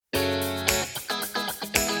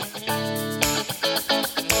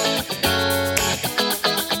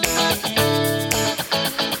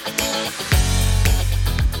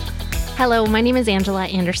Hello, my name is Angela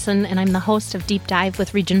Anderson, and I'm the host of Deep Dive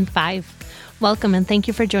with Region 5. Welcome, and thank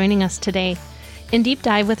you for joining us today. In Deep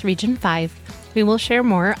Dive with Region 5, we will share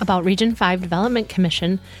more about Region 5 Development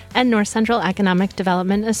Commission and North Central Economic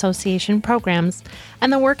Development Association programs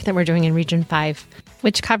and the work that we're doing in Region 5,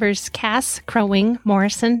 which covers Cass, Crow Wing,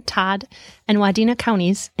 Morrison, Todd, and Wadena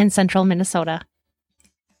counties in central Minnesota.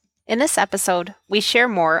 In this episode, we share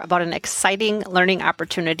more about an exciting learning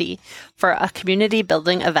opportunity for a community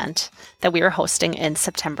building event that we are hosting in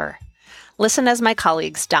September. Listen as my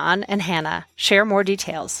colleagues Don and Hannah share more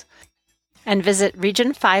details, and visit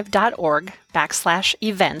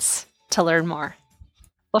region5.org/events to learn more.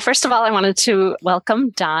 Well, first of all, I wanted to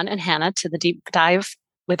welcome Don and Hannah to the Deep Dive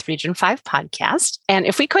with Region 5 podcast. And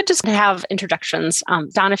if we could just have introductions,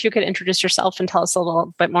 Don, if you could introduce yourself and tell us a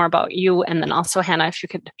little bit more about you. And then also Hannah, if you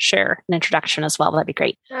could share an introduction as well, that'd be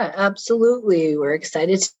great. Yeah, absolutely. We're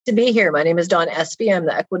excited to be here. My name is Dawn Espy. I'm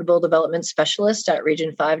the Equitable Development Specialist at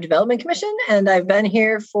Region 5 Development Commission. And I've been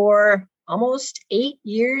here for almost 8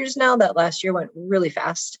 years now. That last year went really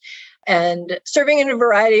fast. And serving in a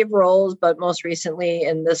variety of roles, but most recently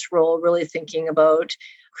in this role, really thinking about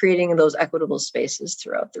creating those equitable spaces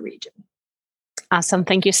throughout the region. Awesome.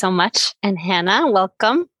 Thank you so much. And Hannah,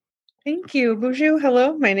 welcome. Thank you. Bonjour.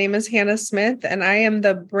 Hello. My name is Hannah Smith, and I am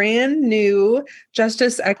the brand new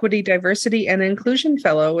Justice, Equity, Diversity, and Inclusion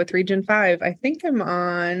Fellow with Region 5. I think I'm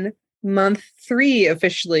on month 3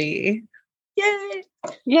 officially. Yay!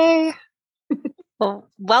 Yay! Well,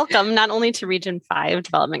 welcome not only to Region 5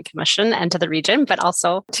 Development Commission and to the region, but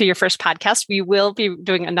also to your first podcast. We will be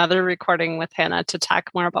doing another recording with Hannah to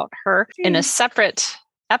talk more about her in a separate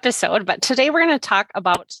episode. But today we're going to talk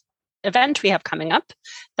about an event we have coming up.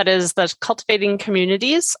 That is the Cultivating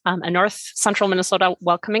Communities, a North Central Minnesota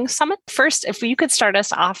Welcoming Summit. First, if you could start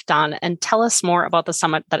us off, Don, and tell us more about the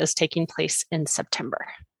summit that is taking place in September.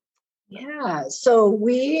 Yeah, so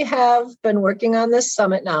we have been working on this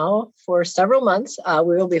summit now for several months.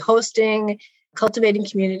 We will be hosting Cultivating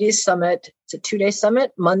Communities Summit. It's a 2-day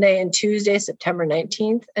summit, Monday and Tuesday, September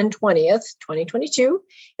 19th and 20th, 2022.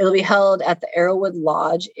 It'll be held at the Arrowwood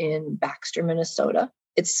Lodge in Baxter, Minnesota.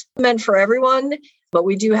 It's meant for everyone, but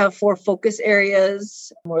we do have 4 focus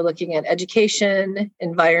areas. We're looking at education,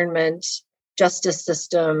 environment, justice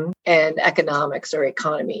system, and economics or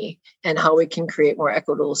economy, and how we can create more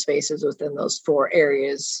equitable spaces within those 4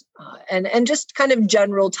 areas, and just kind of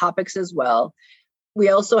general topics as well. We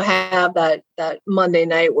also have that Monday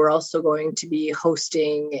night, we're also going to be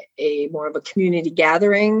hosting a more of a community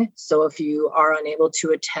gathering. So if you are unable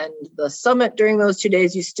to attend the summit during those 2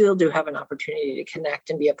 days, you still do have an opportunity to connect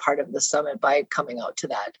and be a part of the summit by coming out to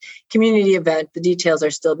that community event. The details are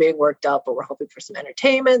still being worked out, but we're hoping for some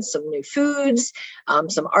entertainment, some new foods,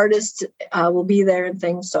 some artists will be there and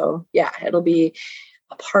things. So yeah, it'll be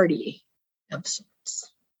a party of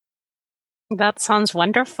sorts. That sounds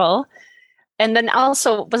wonderful. And then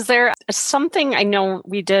also, was there something, I know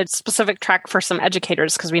we did specific track for some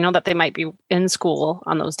educators because we know that they might be in school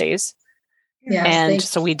on those days. Yes, and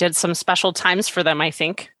so we did some special times for them, I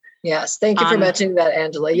think. Yes. Thank you for mentioning that,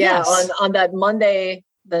 Angela. Yeah. Yes. On that Monday,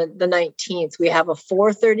 the 19th, we have a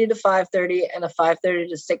 4:30 to 5:30 and a 5:30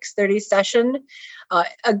 to 6:30 session.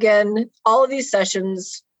 Again, all of these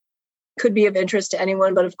sessions could be of interest to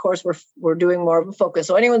anyone, but of course we're doing more of a focus.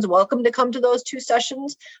 So anyone's welcome to come to those 2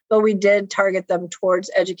 sessions, but we did target them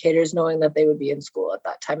towards educators, knowing that they would be in school at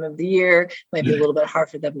that time of the year. Might be a little bit hard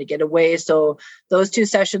for them to get away. So those 2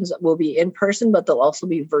 sessions will be in person, but they'll also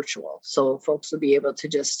be virtual. So folks will be able to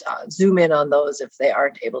just zoom in on those if they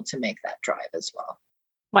aren't able to make that drive as well.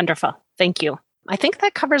 Wonderful. Thank you. I think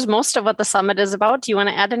that covers most of what the summit is about. Do you want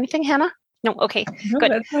to add anything, Hannah? No? Okay,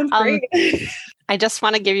 good. That sounds great. I just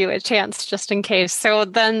want to give you a chance just in case. So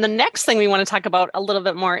then the next thing we want to talk about a little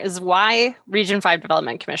bit more is why Region 5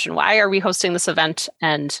 Development Commission? Why are we hosting this event?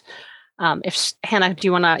 And if Hannah, do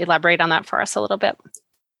you want to elaborate on that for us a little bit?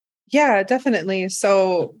 Yeah, definitely.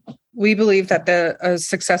 So we believe that a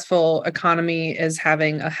successful economy is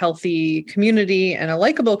having a healthy community and a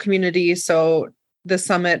likable community. So the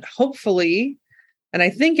summit, hopefully, and I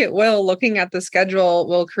think it will, looking at the schedule,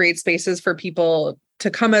 will create spaces for people to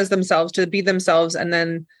come as themselves, to be themselves, and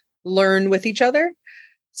then learn with each other.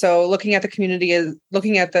 So looking at the community is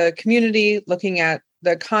looking at the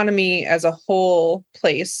economy as a whole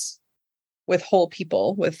place with whole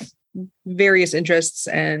people with various interests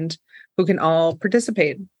and who can all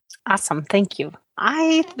participate. Awesome. Thank you.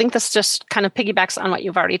 I think this just kind of piggybacks on what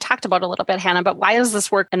you've already talked about a little bit, Hannah, but why is this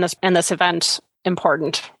work and this event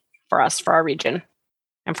important for us, for our region,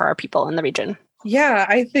 and for our people in the region? Yeah,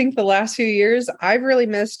 I think the last few years, I've really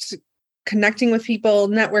missed connecting with people,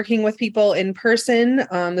 networking with people in person.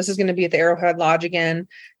 This is going to be at the Arrowhead Lodge again,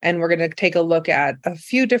 and we're going to take a look at a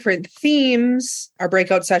few different themes. Our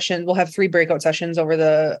breakout session, we'll have 3 breakout sessions over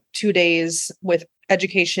the 2 days with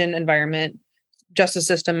education, environment, justice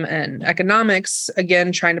system, and economics.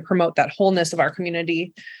 Again, trying to promote that wholeness of our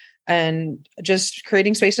community and just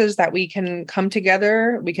creating spaces that we can come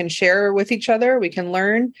together, we can share with each other, we can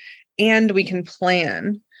learn, and we can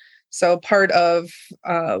plan. So part of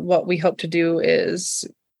what we hope to do is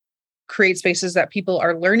create spaces that people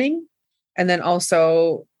are learning, and then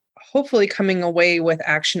also hopefully coming away with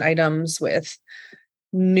action items with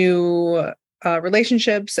new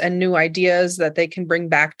relationships and new ideas that they can bring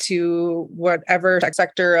back to whatever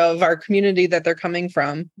sector of our community that they're coming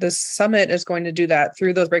from. This summit is going to do that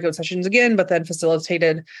through those breakout sessions again, but then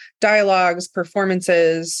facilitated dialogues,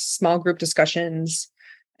 performances, small group discussions,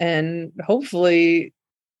 and hopefully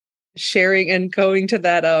sharing and going to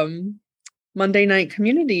that Monday night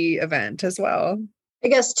community event as well. I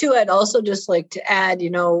guess too, I'd also just like to add,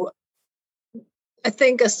 I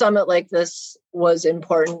think a summit like this was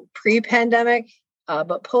important pre-pandemic,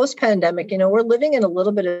 but post-pandemic, we're living in a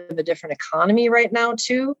little bit of a different economy right now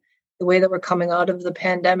too. The way that we're coming out of the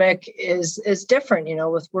pandemic is different,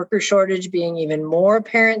 with worker shortage being even more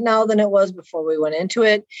apparent now than it was before we went into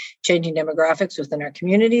it, changing demographics within our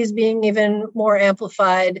communities being even more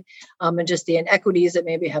amplified, and just the inequities that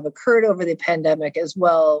maybe have occurred over the pandemic as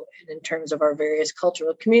well in terms of our various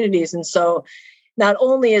cultural communities. And so not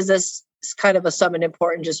only is this kind of a summit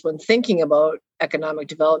important just when thinking about economic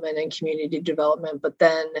development and community development, but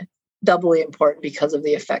then doubly important because of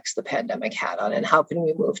the effects the pandemic had on it, and how can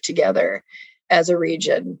we move together as a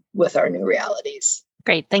region with our new realities.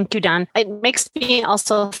 Great. Thank you, Dawn. It makes me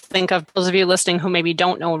also think of those of you listening who maybe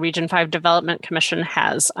don't know, Region 5 Development Commission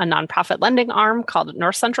has a nonprofit lending arm called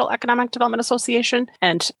North Central Economic Development Association.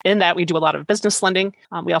 And in that, we do a lot of business lending.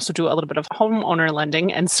 We also do a little bit of homeowner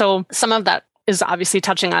lending. And so some of that is obviously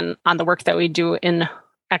touching on the work that we do in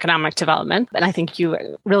economic development. And I think you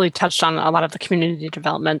really touched on a lot of the community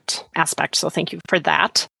development aspect. So thank you for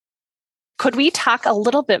that. Could we talk a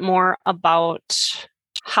little bit more about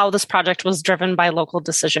how this project was driven by local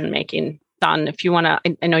decision making? Dawn, if you want to,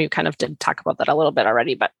 I know you kind of did talk about that a little bit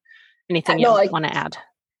already, but anything you want to add?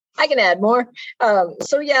 I can add more.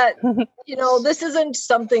 This isn't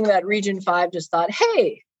something that Region 5 just thought,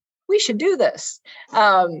 hey, we should do this.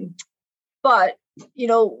 But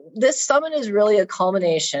this summit is really a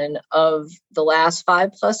culmination of the last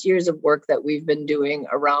 5+ years of work that we've been doing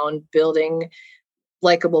around building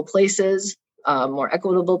likable places, more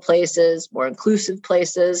equitable places, more inclusive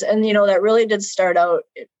places. And, that really did start out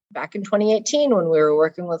back in 2018 when we were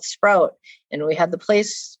working with Sprout, and we had the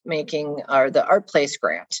placemaking or the Art Place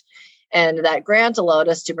grant. And that grant allowed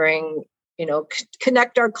us to bring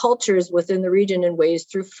connect our cultures within the region in ways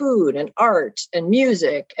through food and art and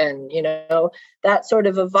music and, that sort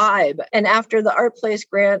of a vibe. And after the Art Place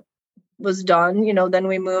grant was done, then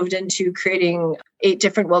we moved into creating 8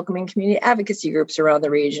 different welcoming community advocacy groups around the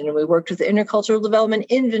region. And we worked with the Intercultural Development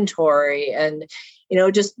Inventory and,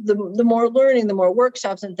 just the more learning, the more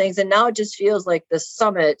workshops and things. And now it just feels like the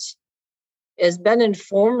summit has been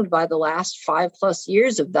informed by the last 5+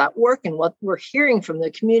 years of that work and what we're hearing from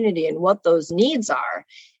the community and what those needs are.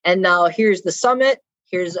 And now here's the summit.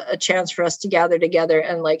 Here's a chance for us to gather together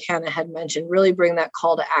and, like Hannah had mentioned, really bring that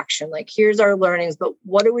call to action. Like, here's our learnings, but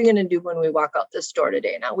what are we going to do when we walk out this door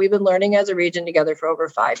today? Now, we've been learning as a region together for over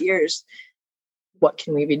 5 years. What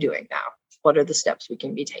can we be doing now? What are the steps we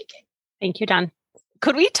can be taking? Thank you, Dawn.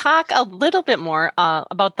 Could we talk a little bit more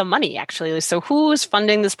about the money, actually? So who is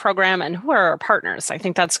funding this program and who are our partners? I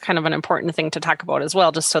think that's kind of an important thing to talk about as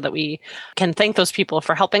well, just so that we can thank those people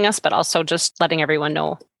for helping us, but also just letting everyone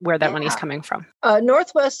know where that money is coming from.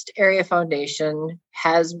 Northwest Area Foundation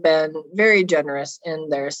has been very generous in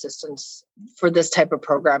their assistance for this type of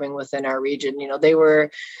programming within our region. They were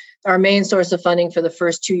our main source of funding for the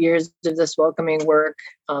first 2 years of this welcoming work.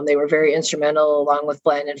 They were very instrumental, along with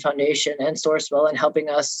Blandon Foundation and Sourcewell, in helping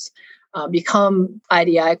us become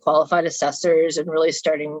IDI qualified assessors and really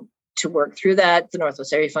starting to work through that. The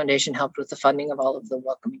Northwest Area Foundation helped with the funding of all of the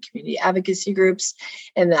welcoming community advocacy groups.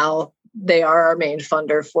 And now they are our main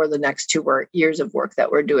funder for the next 2 years of work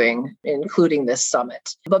that we're doing, including this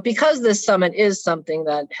summit. But because this summit is something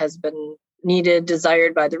that has been needed,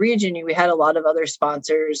 desired by the region, we had a lot of other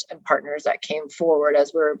sponsors and partners that came forward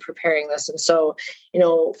as we were preparing this. And so,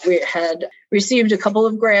 we had received a couple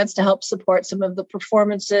of grants to help support some of the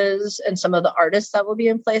performances and some of the artists that will be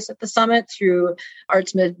in place at the summit through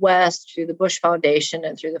Arts Midwest, through the Bush Foundation,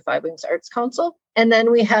 and through the Five Wings Arts Council. And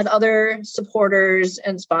then we had other supporters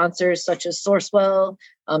and sponsors such as Sourcewell,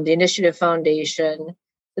 the Initiative Foundation,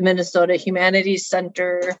 the Minnesota Humanities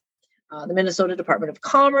Center, the Minnesota Department of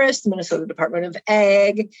Commerce, the Minnesota Department of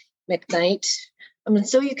Ag, McKnight.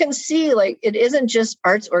 So you can see, it isn't just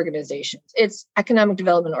arts organizations. It's economic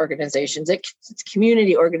development organizations. It's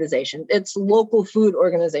community organizations. It's local food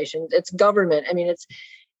organizations. It's government. It's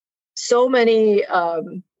so many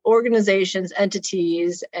organizations,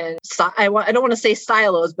 entities, and I don't want to say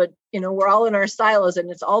silos, but we're all in our silos, and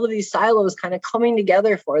it's all of these silos kind of coming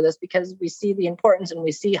together for this because we see the importance and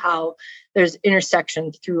we see how there's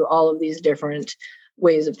intersection through all of these different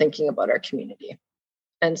ways of thinking about our community.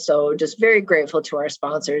 And so just very grateful to our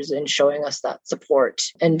sponsors in showing us that support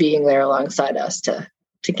and being there alongside us to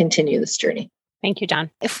continue this journey. Thank you, Dawn.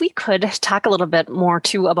 If we could talk a little bit more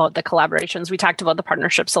too about the collaborations. We talked about the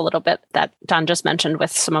partnerships a little bit that Dawn just mentioned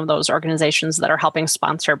with some of those organizations that are helping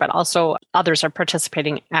sponsor, but also others are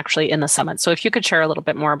participating actually in the summit. So if you could share a little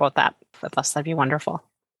bit more about that with us, that'd be wonderful.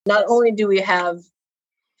 Not only do we have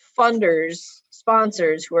funders,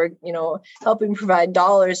 sponsors who are, helping provide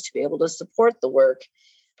dollars to be able to support the work.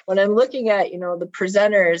 When I'm looking at, the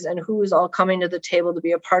presenters and who is all coming to the table to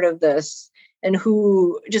be a part of this, and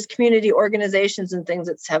who just community organizations and things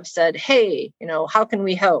that have said, hey, how can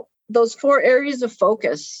we help? Those 4 areas of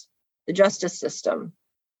focus, the justice system,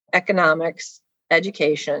 economics,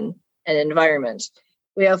 education, and environment.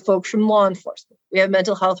 We have folks from law enforcement. We have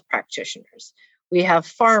mental health practitioners. We have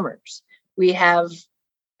farmers. We have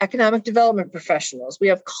economic development professionals. We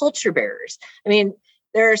have culture bearers.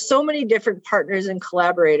 There are so many different partners and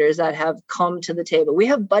collaborators that have come to the table. We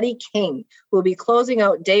have Buddy King, who will be closing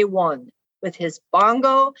out day 1 with his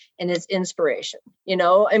bongo and his inspiration,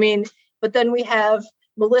 but then we have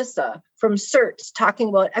Melissa from CERTS talking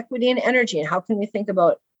about equity and energy and how can we think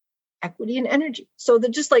about equity and energy. So they're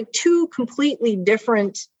just 2 completely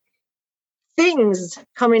different things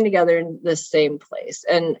coming together in the same place.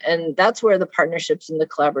 And that's where the partnerships and the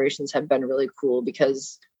collaborations have been really cool,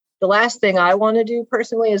 because the last thing I want to do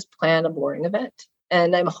personally is plan a boring event.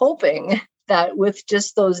 And I'm hoping that with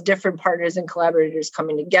just those different partners and collaborators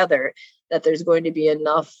coming together, that there's going to be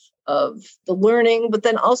enough of the learning, but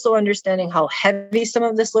then also understanding how heavy some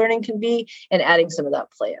of this learning can be and adding some of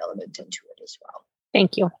that play element into it as well.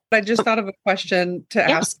 Thank you. I just thought of a question to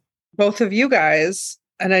ask both of you guys,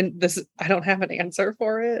 and I don't have an answer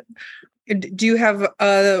for it. Do you have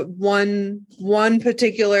one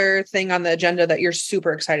particular thing on the agenda that you're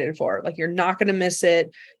super excited for? You're not going to miss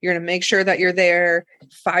it. You're going to make sure that you're there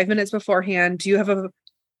 5 minutes beforehand. Do you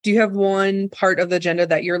have one part of the agenda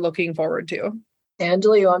that you're looking forward to?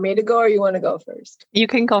 Angela, you want me to go or you want to go first? You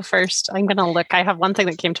can go first. I'm going to look. I have one thing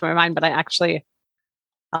that came to my mind, but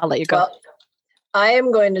I'll let you go. Well, I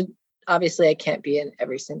am going to, obviously I can't be in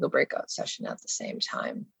every single breakout session at the same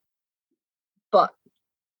time, but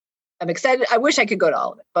I'm excited. I wish I could go to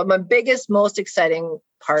all of it, but my biggest, most exciting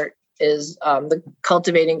part is the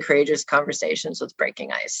cultivating courageous conversations with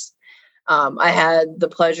Breaking Ice. I had the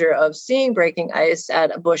pleasure of seeing Breaking Ice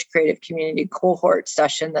at a Bush Creative Community cohort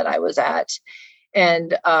session that I was at.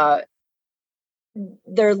 And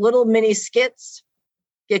their little mini skits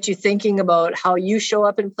get you thinking about how you show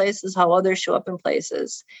up in places, how others show up in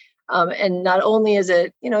places. And not only is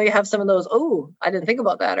it, you have some of those, oh, I didn't think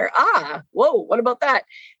about that, or, whoa, what about that?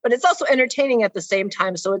 But it's also entertaining at the same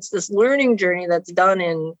time. So it's this learning journey that's done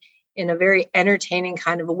in a very entertaining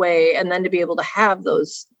kind of a way. And then to be able to have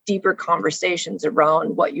those deeper conversations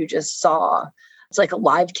around what you just saw. It's like a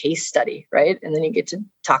live case study, right? And then you get to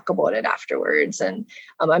talk about it afterwards. And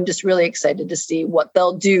I'm just really excited to see what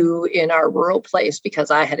they'll do in our rural place,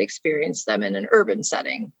 because I had experienced them in an urban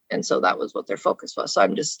setting. And so that was what their focus was. So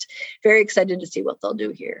I'm just very excited to see what they'll do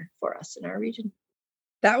here for us in our region.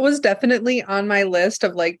 That was definitely on my list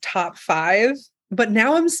of top 5. But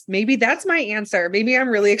now maybe that's my answer. Maybe I'm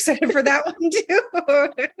really excited for that one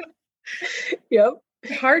too. Yep.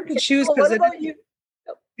 Hard to choose because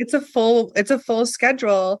it's a full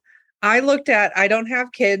schedule. I don't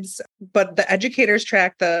have kids, but the educators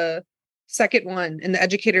track, the second one in the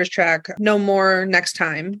educators track, no more next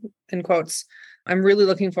time, in quotes. I'm really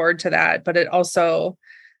looking forward to that. But it also,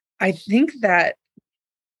 I think that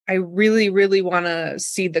I really, really want to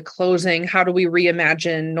see the closing. How do we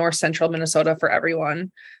reimagine North Central Minnesota for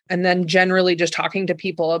everyone? And then generally just talking to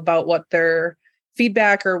people about what their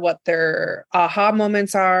feedback or what their aha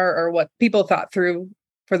moments are or what people thought through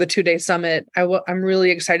for the 2-day summit. I'm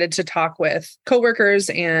really excited to talk with coworkers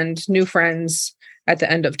and new friends at the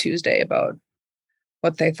end of Tuesday about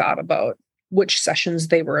what they thought about which sessions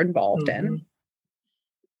they were involved in.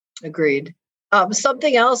 Agreed.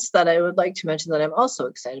 Something else that I would like to mention that I'm also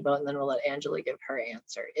excited about, and then we'll let Angela give her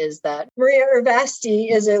answer, is that Maria Urvasti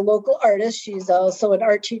is a local artist. She's also an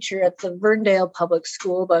art teacher at the Verndale Public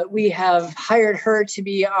School, but we have hired her to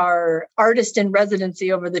be our artist in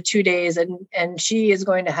residency over the 2 days, and she is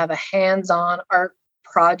going to have a hands-on art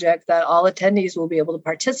project that all attendees will be able to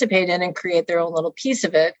participate in and create their own little piece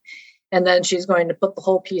of it. And then she's going to put the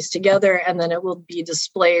whole piece together, and then it will be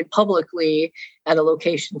displayed publicly at a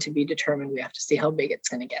location to be determined. We have to see how big it's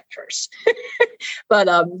going to get first. But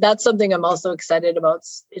that's something I'm also excited about.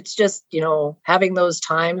 It's just, having those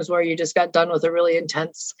times where you just got done with a really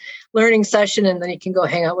intense learning session, and then you can go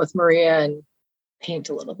hang out with Maria and paint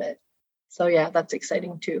a little bit. So yeah, that's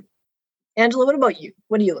exciting too. Angela, what about you?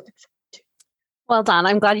 What are you looking for? Well done.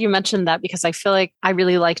 I'm glad you mentioned that because I feel like I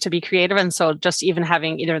really like to be creative. And so just even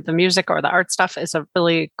having either the music or the art stuff is a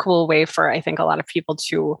really cool way for, I think, a lot of people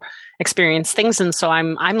to experience things. And so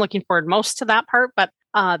I'm looking forward most to that part. But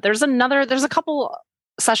there's a couple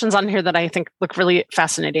sessions on here that I think look really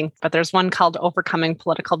fascinating. But there's one called Overcoming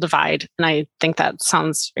Political Divide. And I think that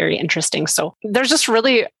sounds very interesting. So there's just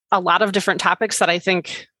really a lot of different topics that I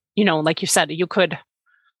think, like you said,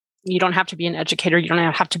 you don't have to be an educator. You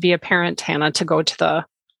don't have to be a parent, Hannah, to go to the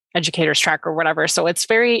educator's track or whatever. So it's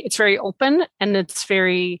very open and it's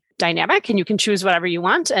very dynamic and you can choose whatever you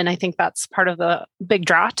want. And I think that's part of the big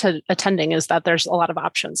draw to attending is that there's a lot of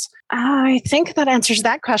options. I think that answers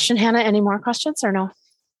that question. Hannah, any more questions or no?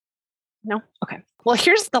 No? Okay. Well,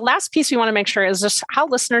 here's the last piece we want to make sure is just how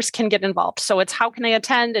listeners can get involved. So it's how can they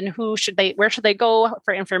attend and where should they go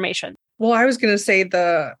for information? Well, I was going to say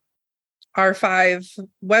our 5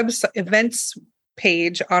 events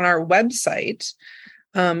page on our website.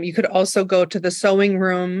 You could also go to the Sewing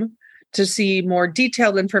Room to see more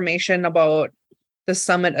detailed information about the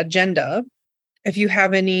summit agenda. If you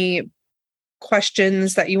have any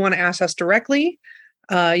questions that you want to ask us directly,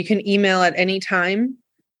 you can email at any time,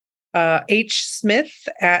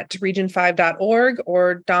 hsmith@region5.org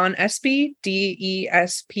or Dawn Espy,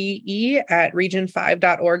 DESPE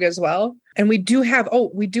 @region5.org as well. And we do have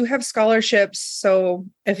scholarships. So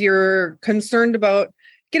if you're concerned about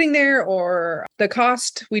getting there or the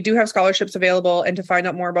cost, we do have scholarships available. And to find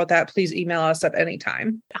out more about that, please email us at any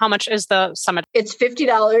time. How much is the summit? It's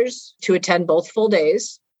 $50 to attend both full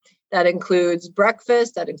days. That includes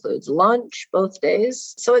breakfast, that includes lunch, both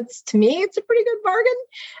days. So to me, it's a pretty good bargain.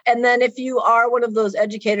 And then if you are one of those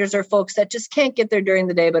educators or folks that just can't get there during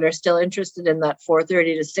the day, but are still interested in that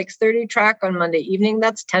 4:30 to 6:30 track on Monday evening,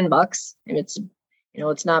 that's $10. And it's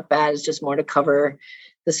not bad. It's just more to cover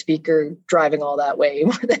the speaker driving all that way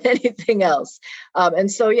more than anything else. And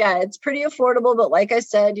so, yeah, it's pretty affordable. But like I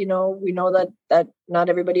said, we know that not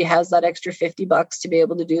everybody has that extra $50 to be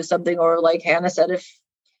able to do something. Or like Hannah said, if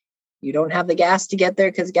you don't have the gas to get there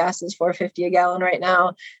because gas is $4.50 a gallon right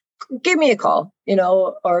now, give me a call,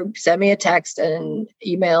 or send me a text and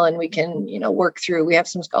email and we can, work through. We have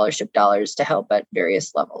some scholarship dollars to help at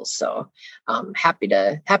various levels. So happy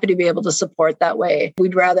to be able to support that way.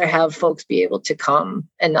 We'd rather have folks be able to come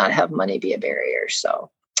and not have money be a barrier. So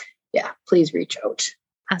yeah, please reach out.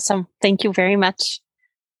 Awesome. Thank you very much.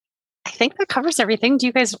 I think that covers everything. Do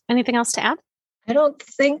you guys have anything else to add? I don't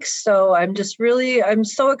think so. I'm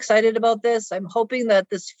so excited about this. I'm hoping that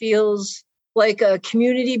this feels like a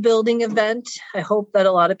community building event. I hope that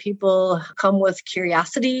a lot of people come with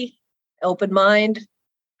curiosity, open mind,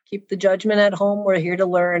 keep the judgment at home. We're here to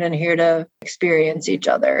learn and here to experience each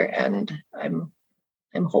other. And I'm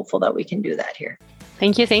hopeful that we can do that here.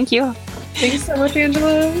 Thank you. Thanks so much,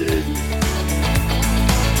 Angela.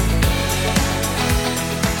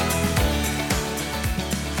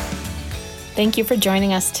 Thank you for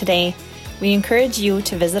joining us today. We encourage you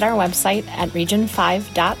to visit our website at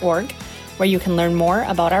region5.org, where you can learn more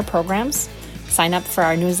about our programs, sign up for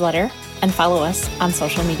our newsletter, and follow us on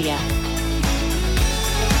social media.